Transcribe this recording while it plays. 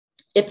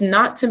If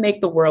not to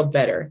make the world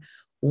better,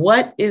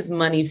 what is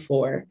money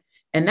for?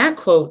 And that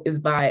quote is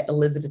by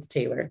Elizabeth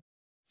Taylor.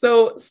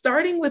 So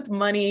starting with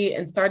money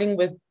and starting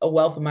with a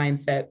wealth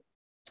mindset,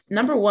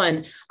 number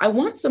one, I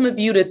want some of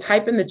you to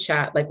type in the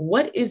chat, like,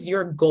 what is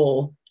your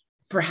goal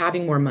for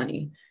having more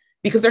money?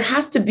 Because there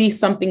has to be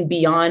something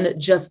beyond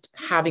just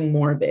having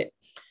more of it.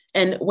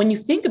 And when you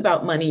think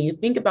about money, you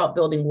think about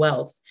building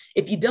wealth.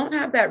 If you don't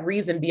have that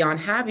reason beyond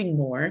having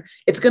more,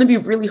 it's going to be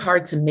really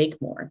hard to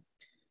make more.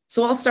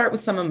 So I'll start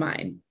with some of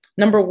mine.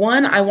 Number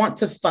one, I want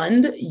to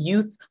fund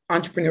youth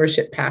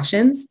entrepreneurship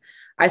passions.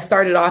 I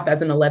started off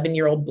as an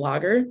 11-year-old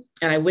blogger,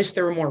 and I wish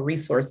there were more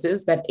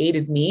resources that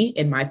aided me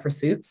in my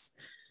pursuits.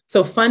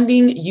 So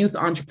funding youth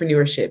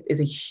entrepreneurship is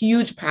a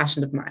huge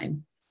passion of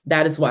mine.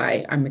 That is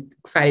why I'm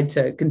excited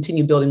to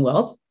continue building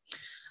wealth.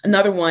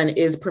 Another one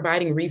is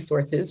providing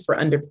resources for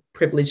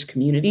underprivileged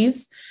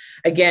communities.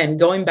 Again,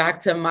 going back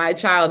to my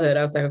childhood,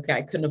 I was like, okay,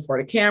 I couldn't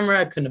afford a camera,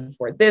 I couldn't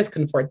afford this,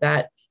 couldn't afford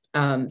that.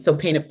 So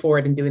paying it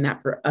forward and doing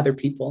that for other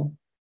people.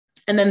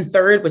 And then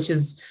third, which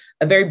is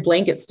a very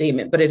blanket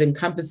statement, but it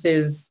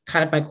encompasses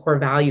kind of my core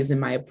values in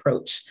my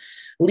approach,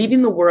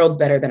 leaving the world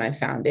better than I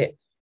found it.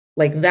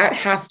 Like that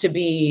has to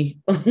be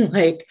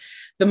like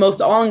the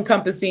most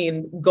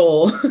all-encompassing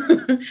goal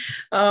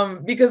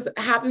because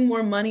having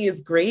more money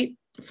is great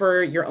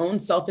for your own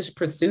selfish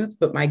pursuits,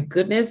 but my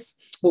goodness,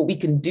 what we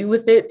can do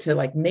with it to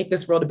like make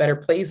this world a better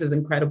place is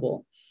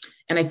incredible.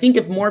 And I think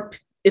if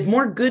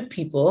more good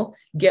people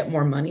get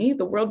more money,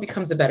 the world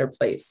becomes a better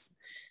place.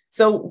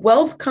 So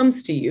wealth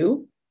comes to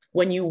you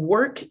when you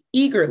work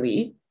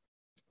eagerly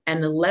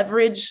and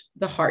leverage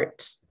the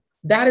heart.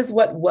 That is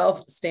what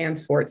wealth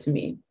stands for to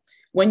me.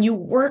 When you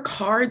work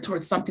hard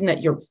towards something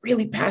that you're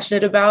really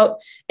passionate about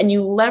and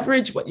you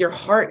leverage what your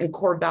heart and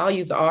core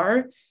values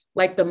are,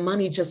 like the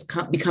money just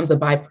becomes a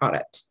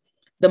byproduct.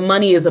 The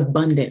money is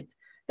abundant.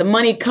 The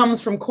money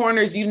comes from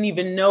corners you didn't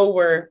even know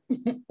were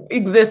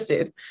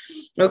existed.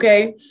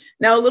 Okay.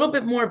 Now, a little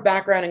bit more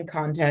background and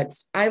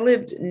context. I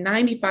lived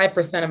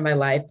 95% of my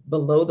life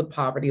below the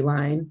poverty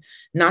line.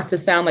 Not to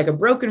sound like a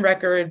broken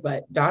record,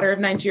 but daughter of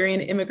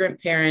Nigerian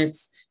immigrant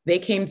parents. They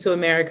came to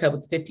America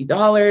with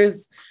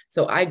 $50.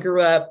 So I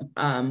grew up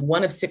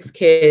one of 6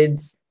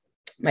 kids.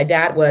 My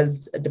dad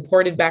was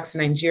deported back to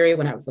Nigeria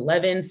when I was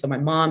 11. So my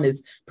mom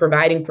is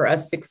providing for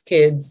us 6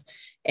 kids.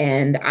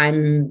 And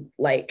I'm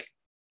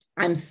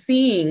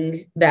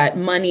seeing that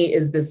money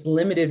is this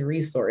limited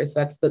resource.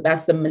 That's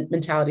the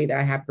mentality that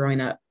I have growing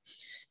up.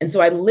 And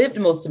so I lived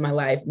most of my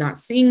life not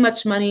seeing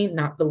much money,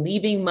 not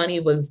believing money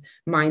was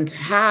mine to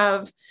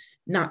have,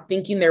 not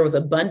thinking there was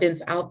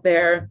abundance out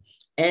there.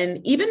 And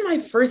even my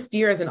first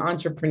year as an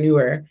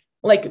entrepreneur,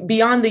 like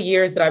beyond the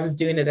years that I was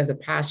doing it as a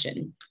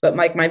passion, but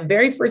like my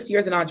very first year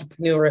as an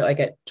entrepreneur, like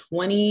at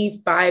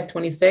 25,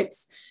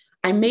 26,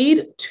 I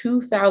made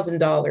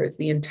 $2,000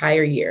 the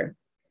entire year.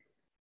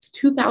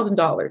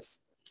 $2,000.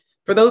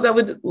 For those that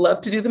would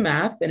love to do the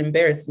math and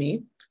embarrass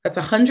me, that's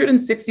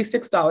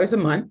 $166 a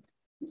month.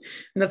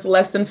 And that's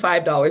less than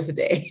 $5 a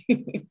day.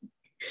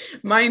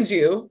 Mind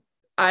you,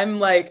 I'm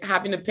like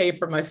having to pay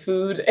for my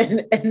food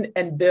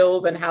and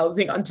bills and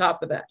housing on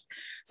top of that.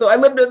 So I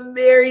lived a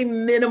very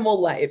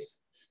minimal life.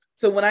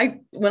 So when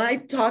I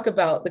talk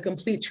about the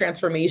complete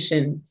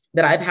transformation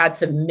that I've had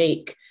to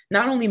make,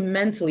 not only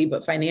mentally,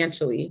 but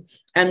financially,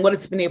 and what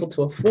it's been able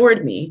to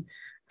afford me,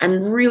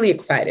 I'm really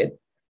excited.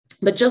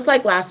 But just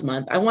like last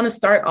month, I want to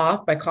start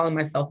off by calling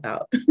myself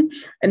out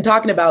and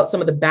talking about some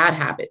of the bad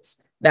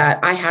habits that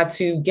I had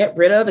to get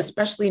rid of,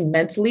 especially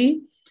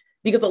mentally,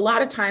 because a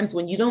lot of times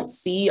when you don't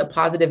see a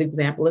positive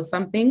example of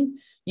something,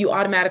 you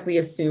automatically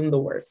assume the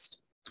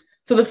worst.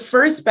 So the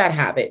first bad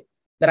habit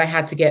that I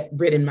had to get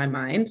rid in my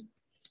mind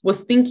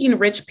was thinking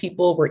rich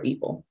people were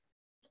evil.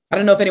 I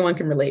don't know if anyone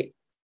can relate.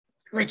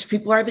 Rich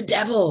people are the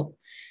devil,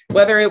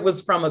 whether it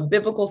was from a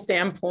biblical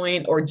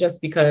standpoint or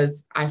just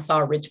because I saw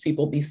rich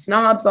people be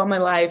snobs all my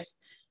life.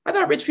 I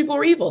thought rich people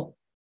were evil.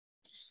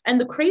 And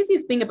the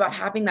craziest thing about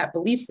having that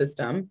belief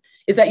system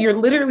is that you're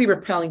literally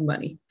repelling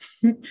money.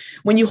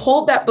 When you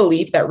hold that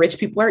belief that rich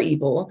people are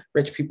evil,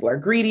 rich people are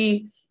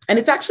greedy, and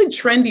it's actually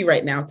trendy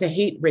right now to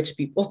hate rich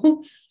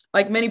people.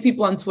 Like many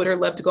people on Twitter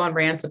love to go on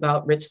rants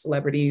about rich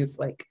celebrities,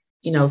 like,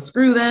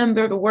 screw them,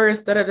 they're the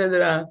worst, da da da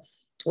da.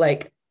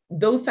 Like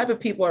those type of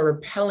people are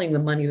repelling the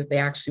money that they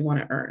actually want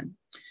to earn.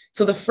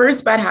 So the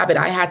first bad habit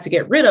I had to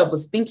get rid of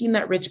was thinking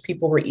that rich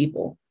people were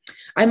evil.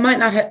 I might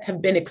not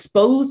have been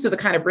exposed to the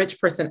kind of rich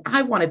person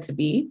I wanted to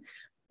be,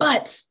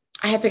 but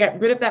I had to get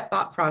rid of that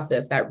thought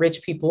process that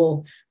rich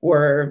people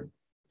were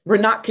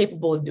not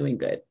capable of doing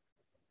good.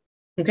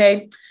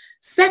 Okay.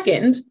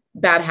 Second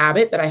bad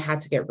habit that I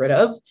had to get rid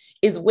of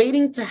is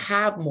waiting to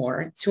have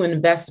more to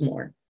invest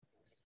more.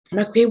 I'm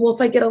like, okay, well,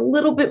 if I get a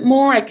little bit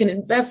more, I can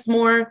invest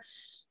more.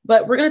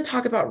 But we're going to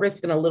talk about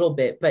risk in a little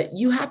bit, but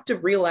you have to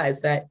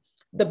realize that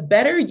the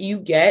better you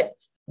get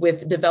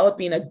with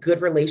developing a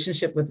good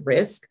relationship with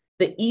risk,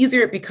 the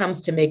easier it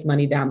becomes to make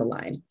money down the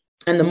line.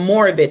 And the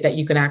more of it that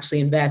you can actually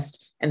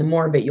invest and the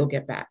more of it you'll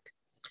get back.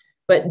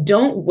 But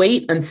don't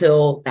wait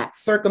until that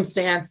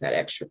circumstance, that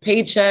extra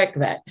paycheck,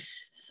 that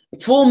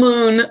full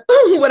moon,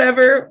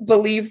 whatever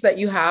beliefs that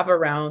you have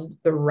around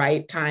the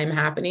right time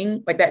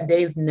happening, like that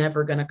day is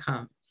never going to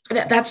come.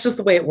 That's just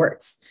the way it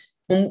works.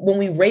 When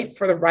we wait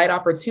for the right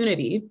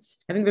opportunity,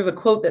 I think there's a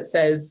quote that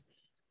says,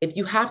 if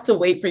you have to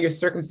wait for your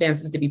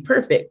circumstances to be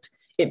perfect,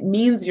 it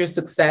means your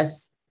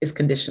success is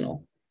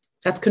conditional.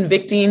 That's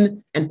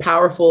convicting and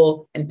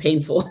powerful and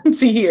painful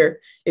to hear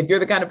if you're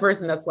the kind of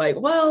person that's like,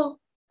 well,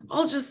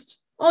 I'll just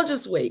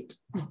wait.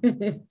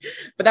 But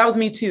that was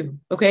me too.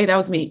 Okay, that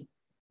was me.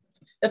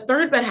 The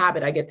third bad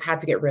habit I had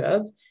to get rid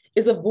of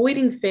is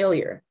avoiding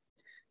failure.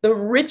 The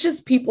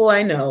richest people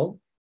I know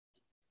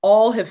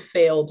all have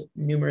failed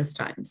numerous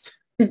times.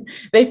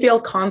 They fail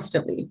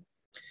constantly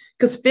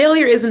because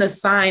failure isn't a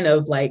sign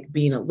of like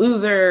being a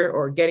loser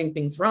or getting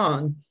things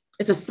wrong.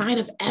 It's a sign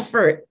of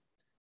effort.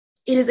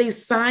 It is a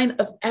sign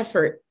of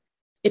effort.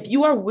 If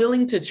you are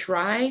willing to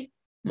try,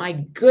 my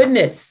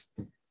goodness,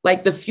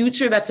 like the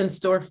future that's in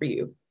store for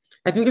you.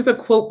 I think there's a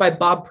quote by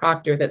Bob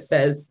Proctor that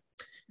says,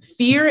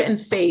 fear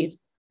and faith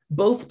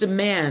both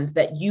demand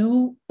that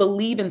you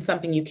believe in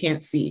something you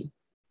can't see.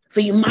 So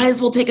you might as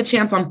well take a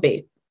chance on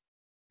faith.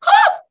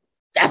 Ah,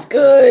 that's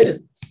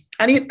good.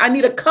 I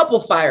need a couple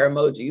fire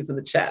emojis in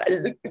the chat.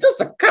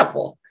 Just a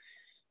couple.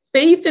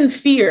 Faith and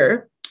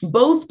fear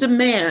both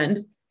demand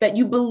that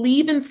you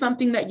believe in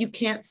something that you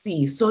can't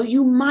see. So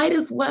you might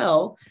as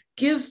well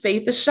give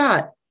faith a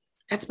shot.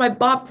 That's by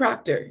Bob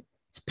Proctor.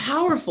 It's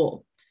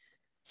powerful.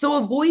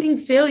 So avoiding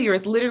failure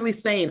is literally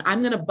saying, I'm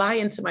going to buy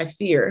into my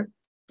fear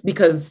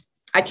because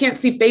I can't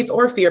see faith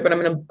or fear, but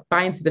I'm going to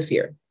buy into the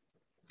fear.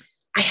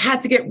 I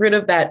had to get rid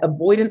of that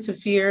avoidance of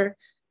fear,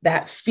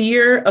 that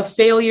fear of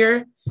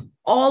failure,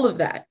 all of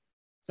that.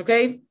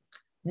 Okay.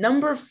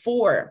 Number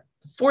 4,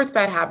 the fourth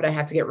bad habit I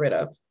had to get rid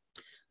of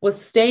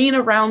was staying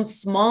around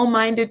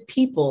small-minded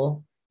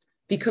people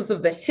because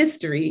of the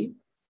history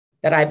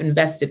that I've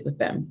invested with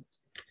them.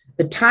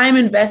 The time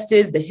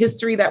invested, the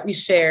history that we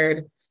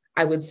shared,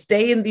 I would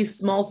stay in these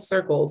small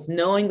circles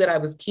knowing that I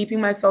was keeping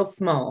myself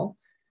small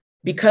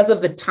because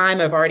of the time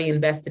I've already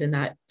invested in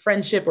that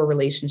friendship or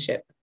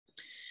relationship.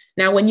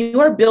 Now, when you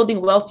are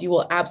building wealth, you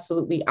will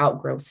absolutely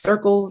outgrow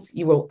circles.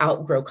 You will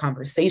outgrow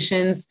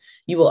conversations.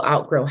 You will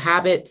outgrow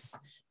habits.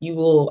 You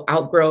will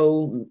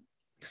outgrow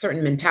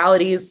certain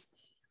mentalities.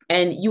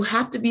 And you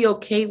have to be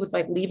okay with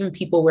like leaving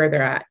people where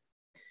they're at.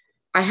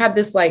 I had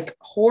this like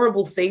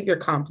horrible savior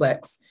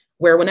complex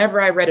where whenever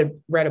I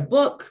read a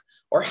book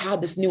or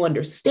had this new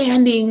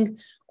understanding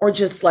or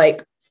just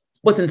like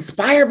was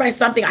inspired by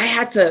something, I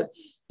had to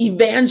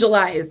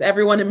evangelize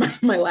everyone in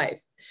my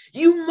life.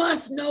 You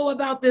must know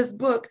about this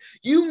book.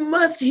 You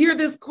must hear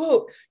this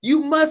quote.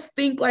 You must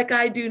think like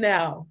I do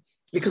now,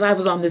 because I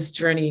was on this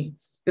journey,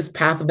 this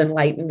path of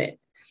enlightenment,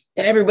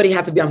 that everybody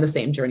had to be on the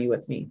same journey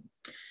with me.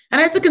 And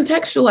I had to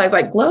contextualize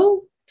like,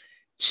 Glow,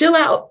 chill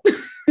out.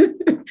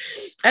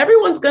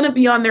 Everyone's going to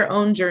be on their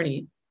own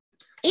journey.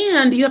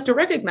 And you have to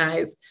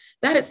recognize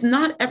that it's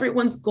not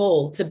everyone's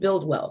goal to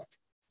build wealth.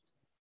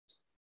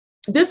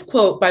 This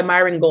quote by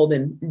Myron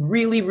Golden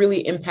really,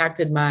 really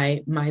impacted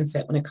my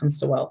mindset when it comes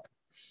to wealth.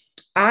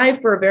 I,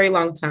 for a very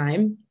long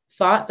time,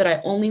 thought that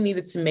I only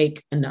needed to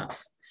make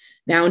enough.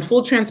 Now, in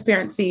full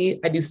transparency,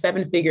 I do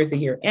 7 figures a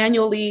year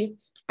annually.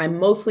 I'm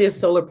mostly a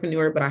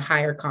solopreneur, but I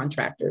hire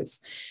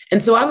contractors.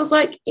 And so I was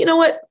like, you know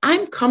what?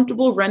 I'm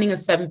comfortable running a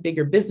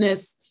 7-figure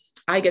business.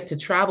 I get to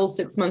travel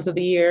 6 months of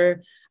the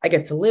year. I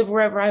get to live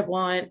wherever I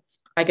want.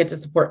 I get to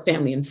support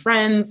family and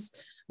friends.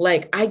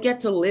 Like I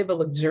get to live a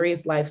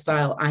luxurious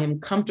lifestyle. I am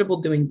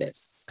comfortable doing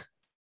this.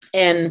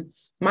 And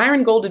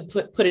Myron Golden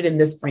put it in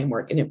this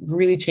framework, and it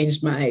really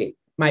changed my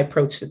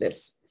approach to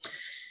this.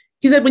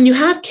 He said, when you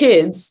have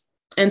kids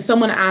and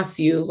someone asks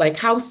you, like,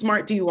 how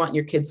smart do you want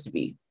your kids to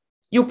be?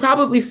 You'll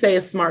probably say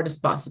as smart as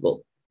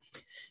possible.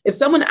 If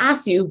someone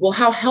asks you, well,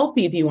 how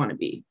healthy do you want to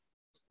be?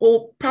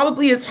 Well,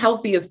 probably as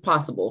healthy as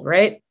possible,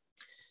 right?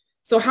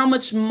 So how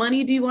much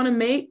money do you want to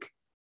make?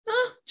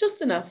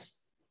 Just enough.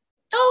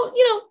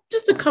 Oh,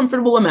 just a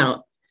comfortable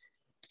amount.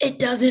 It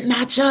doesn't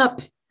match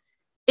up.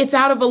 It's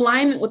out of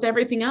alignment with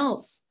everything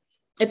else.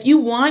 If you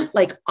want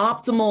like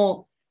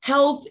optimal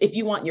health, if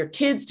you want your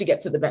kids to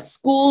get to the best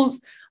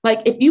schools,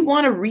 like if you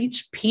want to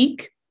reach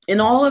peak in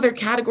all other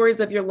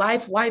categories of your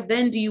life, why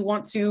then do you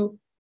want to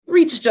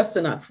reach just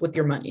enough with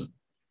your money?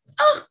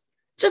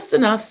 Just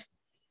enough.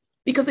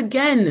 Because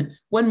again,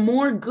 when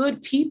more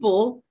good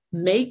people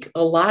make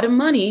a lot of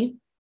money,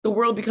 the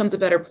world becomes a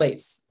better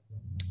place.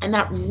 And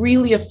that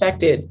really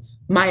affected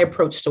my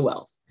approach to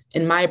wealth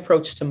and my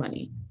approach to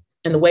money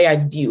and the way I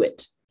view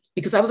it.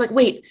 Because I was like,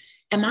 wait,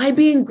 am I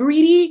being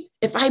greedy?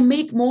 If I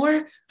make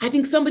more, I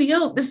think somebody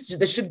else,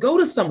 this should go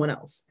to someone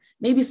else.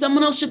 Maybe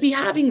someone else should be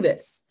having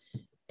this.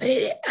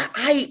 But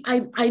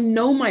I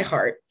know my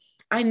heart.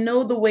 I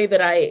know the way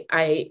that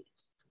I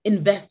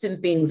invest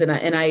in things and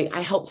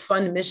I help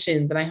fund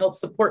missions and I help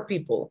support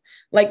people.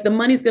 Like the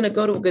money's going to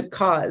go to a good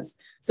cause.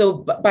 So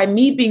by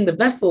me being the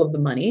vessel of the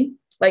money,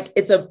 like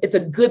it's a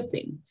good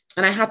thing.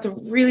 And I had to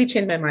really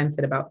change my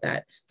mindset about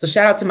that. So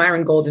shout out to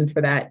Myron Golden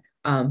for that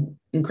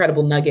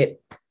incredible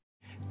nugget.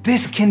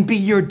 This can be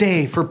your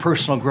day for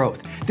personal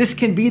growth. This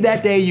can be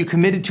that day you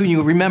committed to and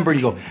you remember and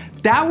you go,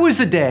 that was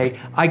the day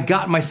I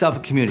got myself a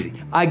community.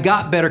 I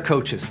got better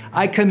coaches.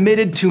 I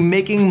committed to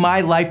making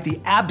my life the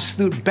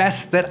absolute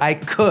best that I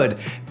could.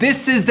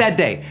 This is that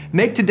day.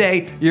 Make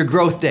today your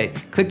growth day.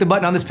 Click the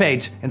button on this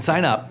page and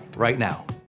sign up right now.